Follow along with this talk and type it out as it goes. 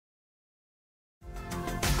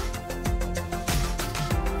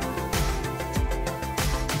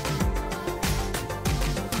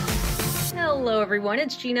Hello everyone,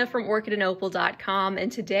 it's Gina from OrchidandOpal.com,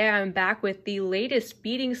 and today I'm back with the latest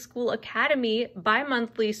Beading School Academy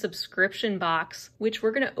bi-monthly subscription box, which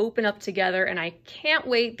we're going to open up together, and I can't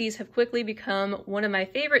wait. These have quickly become one of my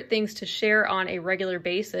favorite things to share on a regular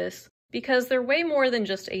basis because they're way more than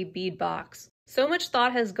just a bead box. So much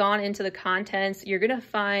thought has gone into the contents. You're going to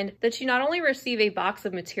find that you not only receive a box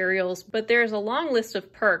of materials, but there's a long list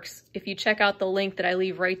of perks if you check out the link that I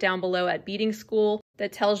leave right down below at Beading School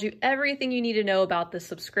that tells you everything you need to know about this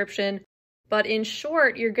subscription. But in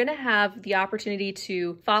short, you're going to have the opportunity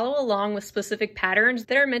to follow along with specific patterns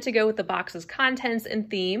that are meant to go with the box's contents and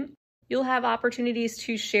theme. You'll have opportunities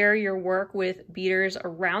to share your work with beaders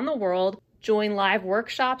around the world, join live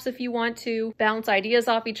workshops if you want to, bounce ideas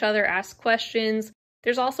off each other, ask questions.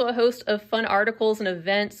 There's also a host of fun articles and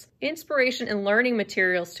events, inspiration and learning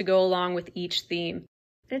materials to go along with each theme.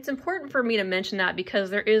 And it's important for me to mention that because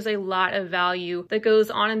there is a lot of value that goes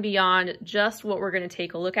on and beyond just what we're going to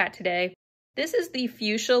take a look at today. This is the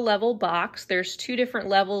fuchsia level box. There's two different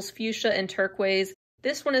levels, fuchsia and turquoise.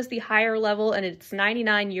 This one is the higher level and it's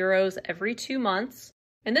 99 euros every 2 months.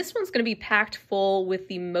 And this one's going to be packed full with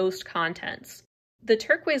the most contents. The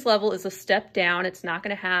turquoise level is a step down. It's not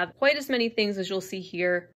going to have quite as many things as you'll see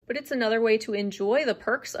here, but it's another way to enjoy the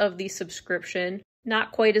perks of the subscription.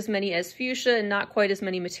 Not quite as many as fuchsia and not quite as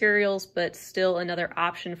many materials, but still another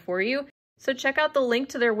option for you. So check out the link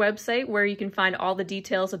to their website where you can find all the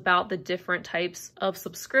details about the different types of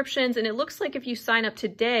subscriptions. And it looks like if you sign up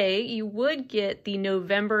today, you would get the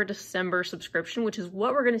November-December subscription, which is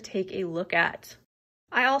what we're going to take a look at.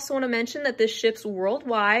 I also want to mention that this ships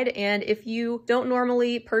worldwide, and if you don't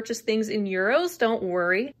normally purchase things in euros, don't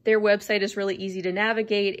worry. Their website is really easy to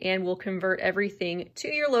navigate and will convert everything to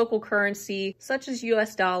your local currency, such as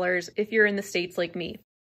US dollars, if you're in the States like me.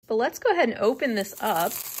 But let's go ahead and open this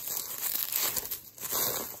up.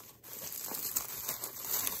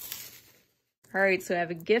 All right, so I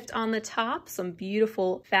have a gift on the top, some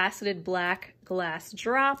beautiful faceted black glass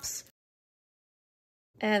drops.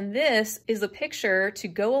 And this is a picture to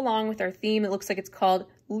go along with our theme. It looks like it's called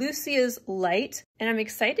Lucia's Light. And I'm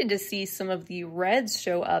excited to see some of the reds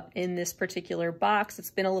show up in this particular box.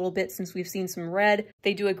 It's been a little bit since we've seen some red.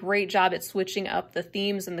 They do a great job at switching up the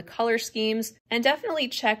themes and the color schemes. And definitely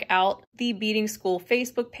check out the Beading School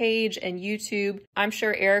Facebook page and YouTube. I'm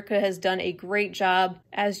sure Erica has done a great job,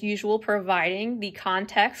 as usual, providing the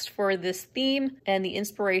context for this theme and the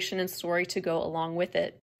inspiration and story to go along with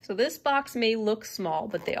it. So this box may look small,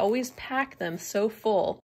 but they always pack them so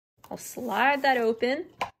full. I'll slide that open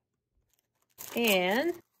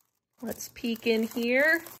and let's peek in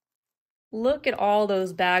here. Look at all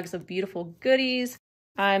those bags of beautiful goodies.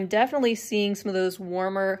 I'm definitely seeing some of those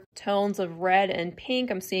warmer tones of red and pink.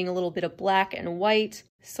 I'm seeing a little bit of black and white,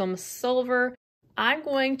 some silver. I'm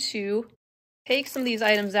going to take some of these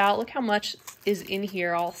items out. Look how much is in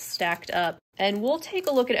here all stacked up. And we'll take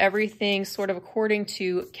a look at everything sort of according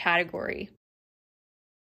to category.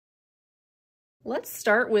 Let's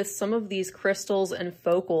start with some of these crystals and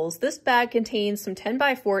focals. This bag contains some 10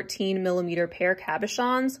 by 14 millimeter pear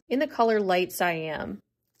cabochons in the color light cyan.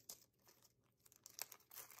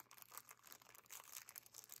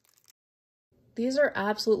 These are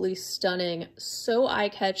absolutely stunning, so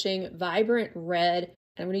eye-catching, vibrant red.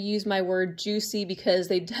 I'm going to use my word juicy because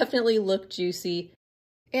they definitely look juicy.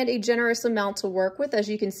 And a generous amount to work with. As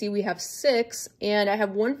you can see, we have 6, and I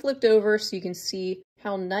have one flipped over so you can see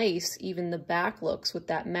how nice even the back looks with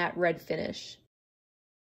that matte red finish.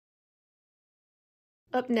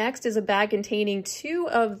 Up next is a bag containing 2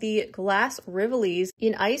 of the glass rivolis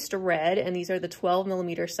in iced red, and these are the 12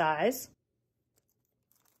 millimeter size.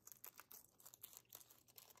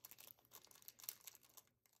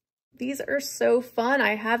 These are so fun.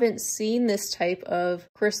 I haven't seen this type of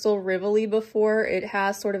crystal rivoli before. It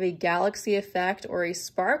has sort of a galaxy effect or a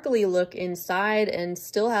sparkly look inside and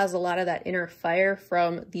still has a lot of that inner fire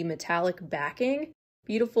from the metallic backing.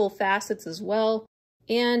 Beautiful facets as well,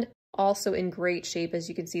 and also in great shape. As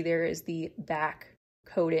you can see, there is the back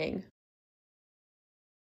coating.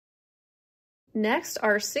 Next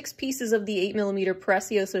are 6 pieces of the 8 millimeter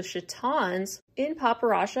Preciosa chatons in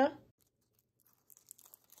paparasha.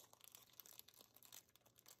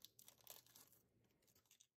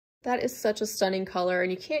 That is such a stunning color,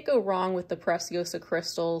 and you can't go wrong with the Preciosa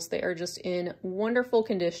crystals. They are just in wonderful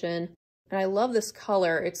condition, and I love this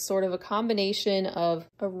color. It's sort of a combination of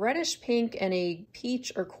a reddish pink and a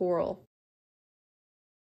peach or coral.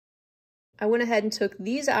 I went ahead and took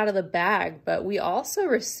these out of the bag, but we also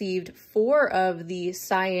received 4 of the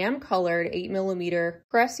cyan colored 8 millimeter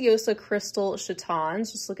Preciosa crystal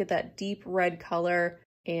chatons. Just look at that deep red color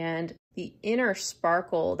and the inner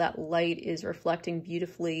sparkle. That light is reflecting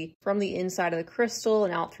beautifully from the inside of the crystal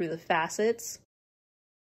and out through the facets.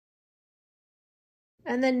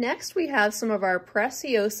 And then next we have some of our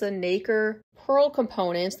Preciosa Nacre pearl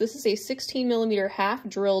components. This is a 16mm half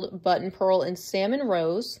drilled button pearl in salmon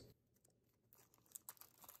rose.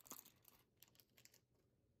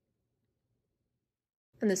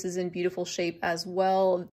 And this is in beautiful shape as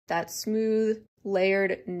well. That smooth,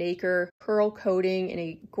 layered nacre pearl coating in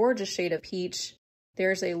a gorgeous shade of peach.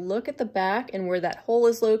 There's a look at the back and where that hole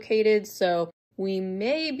is located, so we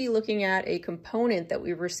may be looking at a component that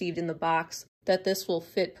we've received in the box that this will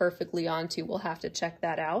fit perfectly onto. We'll have to check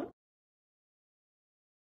that out.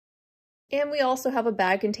 And we also have a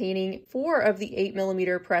bag containing 4 of the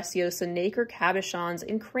 8mm Preciosa Nacre cabochons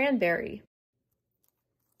in cranberry.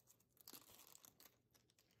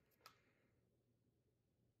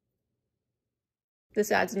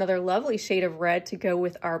 This adds another lovely shade of red to go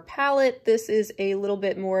with our palette. This is a little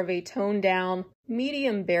bit more of a toned down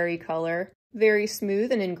medium berry color. Very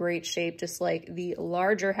smooth and in great shape, just like the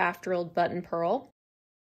larger half-drilled button pearl.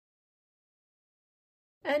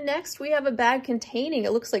 And next we have a bag containing,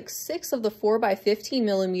 it looks like 6 of the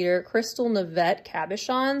 4x15mm crystal Navette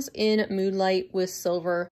cabochons in moonlight with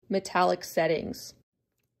silver metallic settings.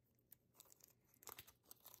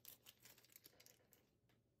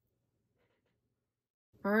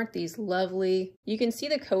 Aren't these lovely? You can see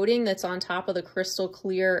the coating that's on top of the crystal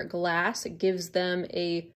clear glass. It gives them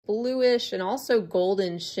a bluish and also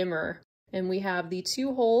golden shimmer. And we have the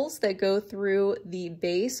 2 holes that go through the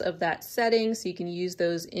base of that setting, so you can use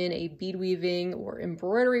those in a bead weaving or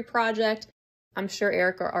embroidery project. I'm sure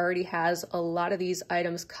Erica already has a lot of these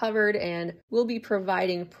items covered and will be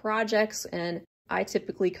providing projects, and I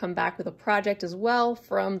typically come back with a project as well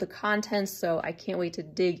from the contents, so I can't wait to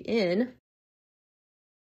dig in.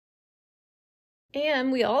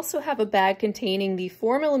 And we also have a bag containing the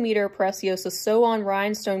 4mm Preciosa Sew-On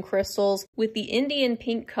Rhinestone crystals with the Indian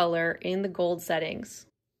pink color in the gold settings.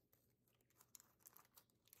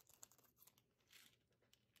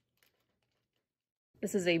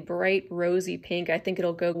 This is a bright rosy pink. I think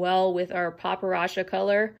it'll go well with our Paparacha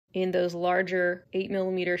color in those larger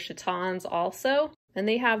 8mm chatons also. And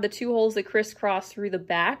they have the 2 holes that crisscross through the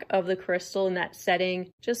back of the crystal in that setting.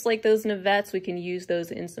 Just like those Navettes, we can use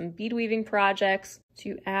those in some bead weaving projects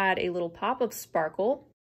to add a little pop of sparkle.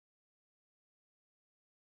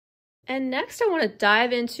 And next I want to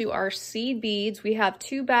dive into our seed beads. We have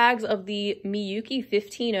 2 bags of the Miyuki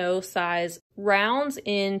 15-0 size rounds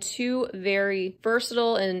in 2 very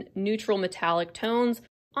versatile and neutral metallic tones.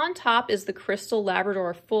 On top is the Crystal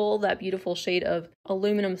Labrador Full, that beautiful shade of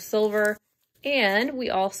aluminum silver. And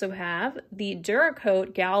we also have the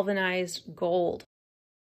Duracoat Galvanized Gold.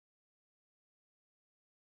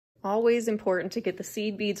 Always important to get the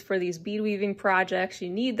seed beads for these bead weaving projects.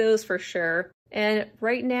 You need those for sure. And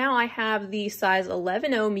right now I have the size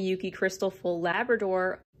 11-0 Miyuki Crystal Full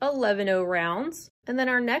Labrador 11-0 rounds. And then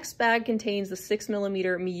our next bag contains the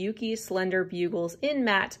 6mm Miyuki Slender Bugles in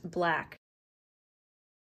matte black.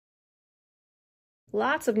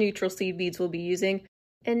 Lots of neutral seed beads we'll be using.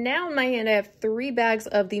 And now in my hand I have 3 bags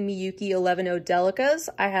of the Miyuki 11-0 Delicas.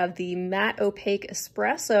 I have the matte opaque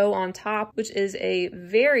espresso on top, which is a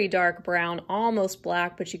very dark brown, almost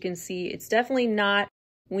black, but you can see it's definitely not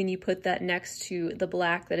when you put that next to the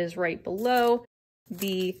black that is right below.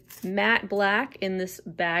 The matte black in this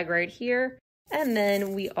bag right here. And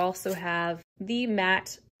then we also have the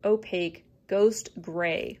matte opaque Ghost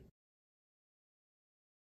Gray.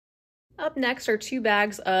 Up next are 2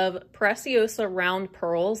 bags of Preciosa round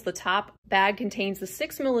pearls. The top bag contains the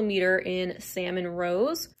 6mm in salmon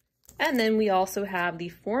rose, and then we also have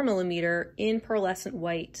the 4mm in pearlescent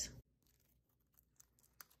white.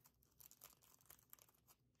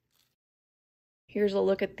 Here's a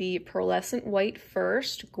look at the pearlescent white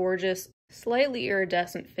first. Gorgeous, slightly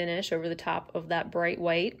iridescent finish over the top of that bright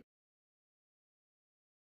white.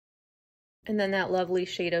 And then that lovely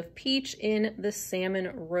shade of peach in the salmon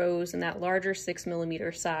rose in that larger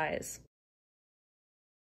 6mm size.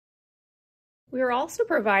 We are also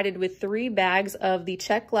provided with 3 bags of the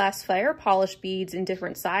check glass fire polish beads in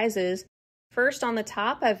different sizes. First on the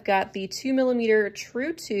top, I've got the 2mm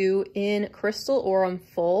True 2 in Crystal Aurum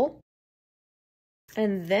Full.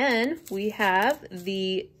 And then we have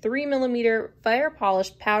the 3mm fire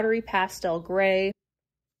polish powdery pastel gray,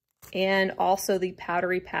 and also the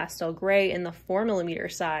powdery pastel gray in the 4mm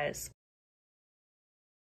size.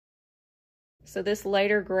 So this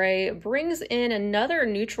lighter gray brings in another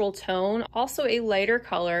neutral tone, also a lighter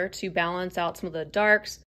color to balance out some of the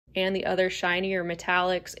darks and the other shinier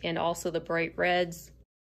metallics and also the bright reds.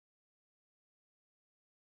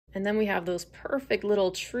 And then we have those perfect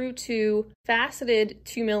little true to faceted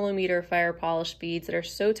 2mm fire polish beads that are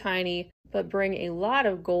so tiny, but bring a lot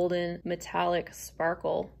of golden metallic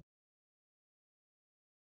sparkle.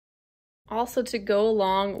 Also, to go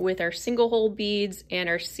along with our single hole beads and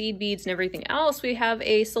our seed beads and everything else, we have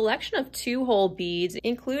a selection of 2-hole beads,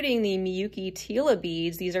 including the Miyuki Tila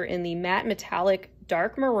beads. These are in the matte metallic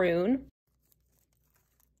dark maroon.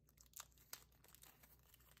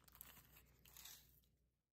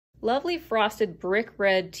 Lovely frosted brick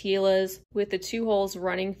red Tilas with the 2 holes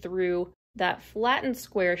running through that flattened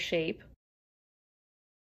square shape.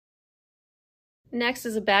 Next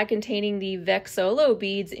is a bag containing the Vexolo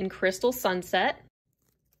beads in Crystal Sunset.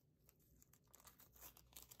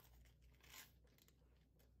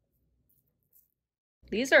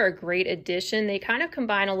 These are a great addition. They kind of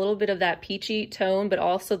combine a little bit of that peachy tone, but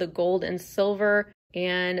also the gold and silver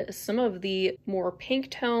and some of the more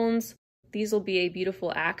pink tones. These will be a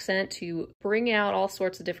beautiful accent to bring out all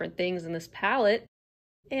sorts of different things in this palette.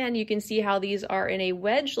 And you can see how these are in a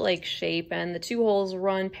wedge-like shape, and the 2 holes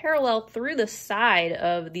run parallel through the side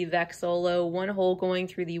of the Vexolo, 1 hole going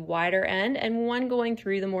through the wider end and 1 going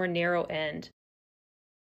through the more narrow end.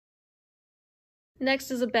 Next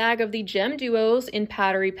is a bag of the Gem Duos in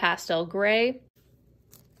Powdery Pastel Gray.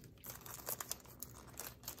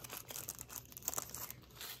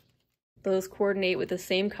 Those coordinate with the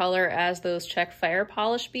same color as those check fire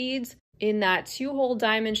polish beads in that 2-hole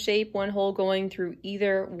diamond shape, 1 hole going through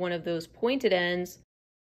either one of those pointed ends.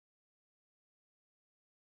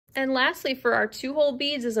 And lastly, for our 2-hole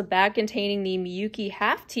beads is a bag containing the Miyuki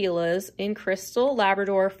half Tilas in Crystal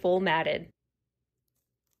Labrador Full Matted.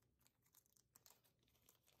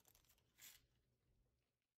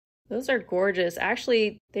 Those are gorgeous.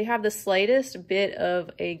 Actually, they have the slightest bit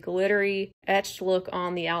of a glittery etched look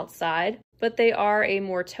on the outside, but they are a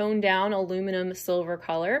more toned down aluminum silver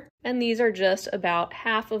color, and these are just about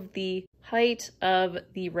half of the height of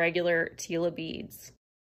the regular Tila beads.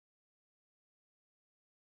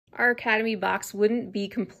 Our Academy box wouldn't be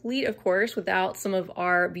complete, of course, without some of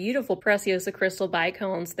our beautiful Preciosa crystal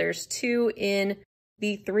bicones. There's 2 in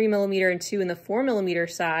the 3mm and 2 in the 4mm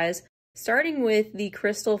size. Starting with the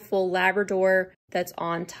Crystal Full Labrador that's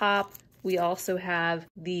on top, we also have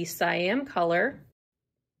the Siam color.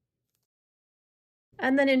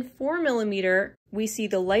 And then in 4mm, we see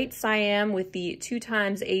the light Siam with the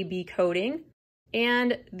 2x AB coating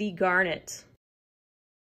and the garnet.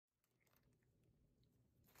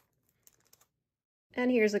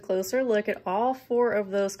 And here's a closer look at all 4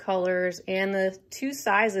 of those colors and the 2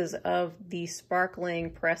 sizes of the sparkling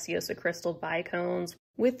Preciosa crystal bicones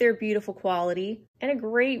with their beautiful quality and a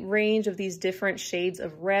great range of these different shades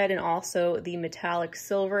of red and also the metallic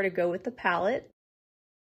silver to go with the palette.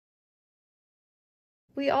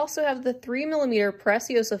 We also have the 3mm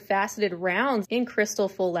Preciosa faceted rounds in Crystal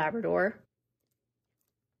Full Labrador.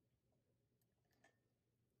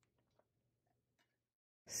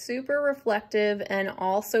 Super reflective and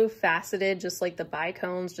also faceted, just like the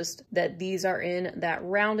bicones, just that these are in that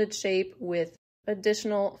rounded shape with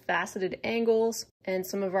additional faceted angles and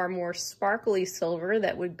some of our more sparkly silver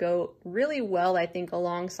that would go really well, I think,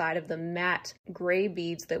 alongside of the matte gray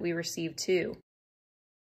beads that we received too.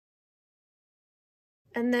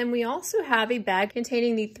 And then we also have a bag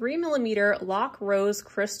containing the 3mm Lock Rose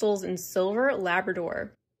crystals in Silver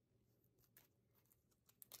Labrador.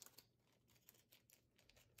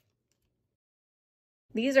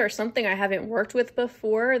 These are something I haven't worked with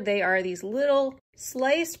before. They are these little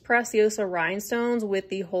sliced Preciosa rhinestones with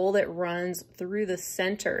the hole that runs through the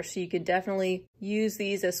center. So you could definitely use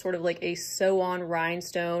these as sort of like a sew-on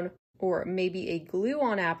rhinestone or maybe a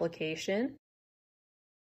glue-on application.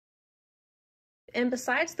 And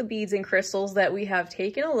besides the beads and crystals that we have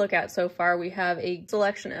taken a look at so far, we have a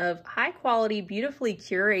selection of high-quality, beautifully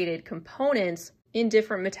curated components in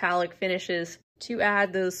different metallic finishes to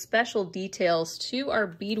add those special details to our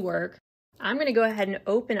beadwork. I'm going to go ahead and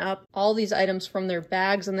open up all these items from their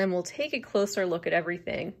bags and then we'll take a closer look at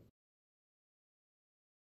everything.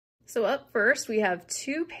 So up first we have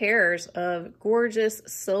 2 pairs of gorgeous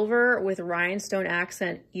silver with rhinestone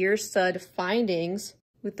accent ear stud findings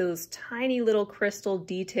with those tiny little crystal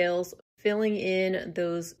details filling in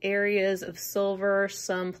those areas of silver,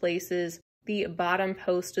 some places the bottom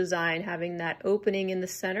post design having that opening in the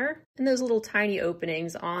center and those little tiny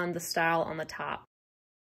openings on the style on the top.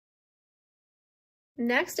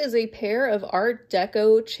 Next is a pair of Art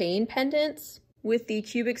Deco chain pendants with the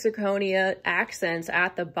cubic zirconia accents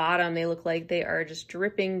at the bottom. They look like they are just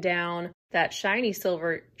dripping down that shiny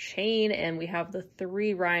silver chain, and we have the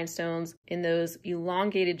 3 rhinestones in those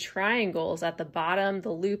elongated triangles at the bottom,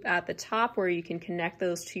 the loop at the top where you can connect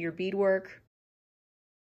those to your beadwork.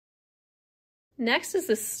 Next is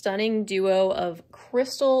this stunning duo of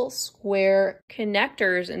crystal square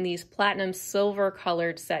connectors in these platinum silver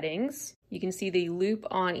colored settings. You can see the loop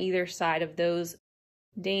on either side of those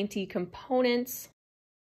dainty components.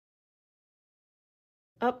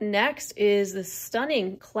 Up next is the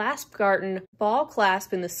stunning clasp garden ball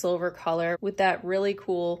clasp in the silver color with that really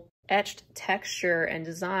cool etched texture and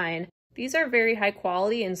design. These are very high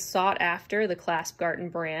quality and sought after, the Clasp Garden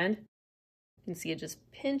brand. You can see it just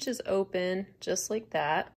pinches open just like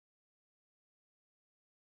that.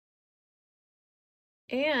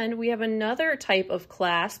 And we have another type of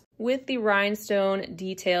clasp with the rhinestone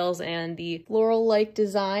details and the floral-like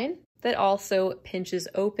design that also pinches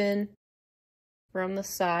open from the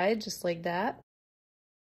side, just like that.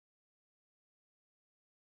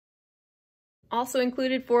 Also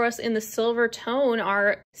included for us in the silver tone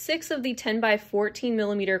are 6 of the 10 by 14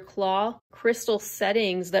 millimeter claw crystal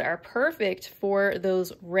settings that are perfect for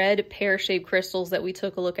those red pear-shaped crystals that we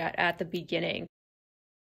took a look at the beginning.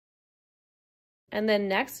 And then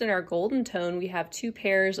next in our golden tone, we have 2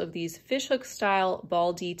 pairs of these fishhook style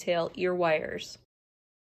ball detail ear wires.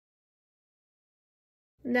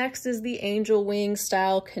 Next is the angel wing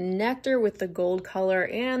style connector with the gold color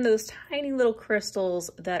and those tiny little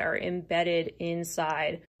crystals that are embedded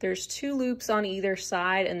inside. There's 2 loops on either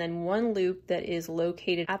side and then 1 loop that is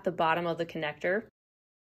located at the bottom of the connector.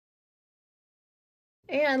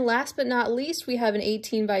 And last but not least, we have an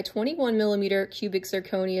 18 by 21 millimeter cubic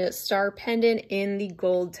zirconia star pendant in the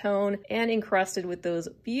gold tone and encrusted with those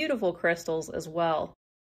beautiful crystals as well.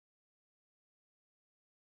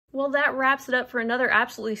 Well, that wraps it up for another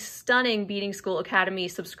absolutely stunning Beading School Academy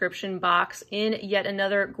subscription box in yet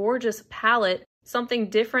another gorgeous palette, something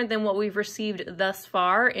different than what we've received thus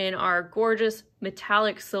far in our gorgeous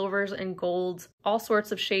metallic silvers and golds, all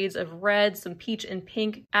sorts of shades of red, some peach and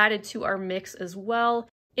pink added to our mix as well,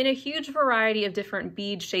 in a huge variety of different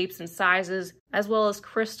bead shapes and sizes, as well as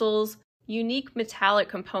crystals, unique metallic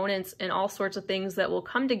components, and all sorts of things that will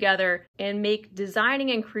come together and make designing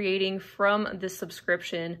and creating from this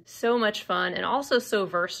subscription so much fun and also so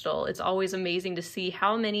versatile. It's always amazing to see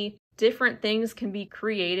how many different things can be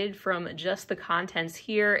created from just the contents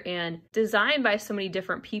here and designed by so many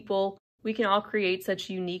different people. We can all create such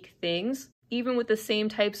unique things, even with the same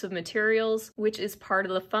types of materials, which is part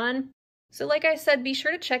of the fun. So like I said, be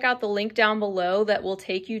sure to check out the link down below that will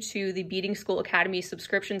take you to the Beading School Academy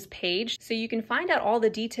subscriptions page so you can find out all the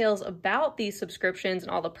details about these subscriptions and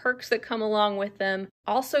all the perks that come along with them.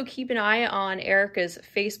 Also keep an eye on Erica's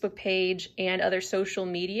Facebook page and other social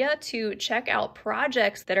media to check out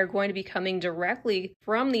projects that are going to be coming directly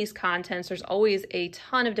from these contents. There's always a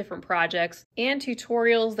ton of different projects and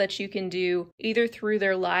tutorials that you can do either through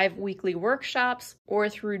their live weekly workshops or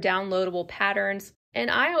through downloadable patterns. And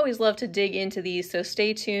I always love to dig into these, so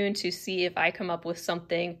stay tuned to see if I come up with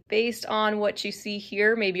something based on what you see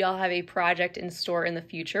here. Maybe I'll have a project in store in the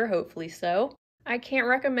future, hopefully so. I can't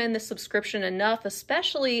recommend this subscription enough,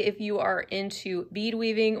 especially if you are into bead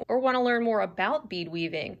weaving or want to learn more about bead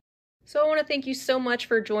weaving. So I want to thank you so much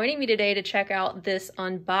for joining me today to check out this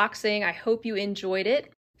unboxing. I hope you enjoyed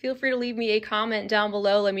it. Feel free to leave me a comment down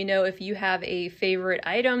below. Let me know if you have a favorite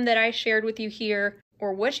item that I shared with you here,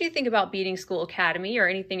 or what you think about Beading School Academy, or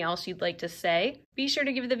anything else you'd like to say. Be sure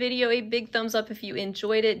to give the video a big thumbs up if you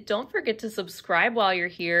enjoyed it. Don't forget to subscribe while you're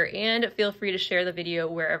here, and feel free to share the video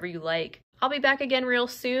wherever you like. I'll be back again real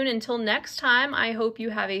soon. Until next time, I hope you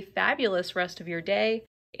have a fabulous rest of your day,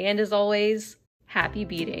 and as always, happy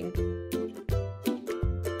beading.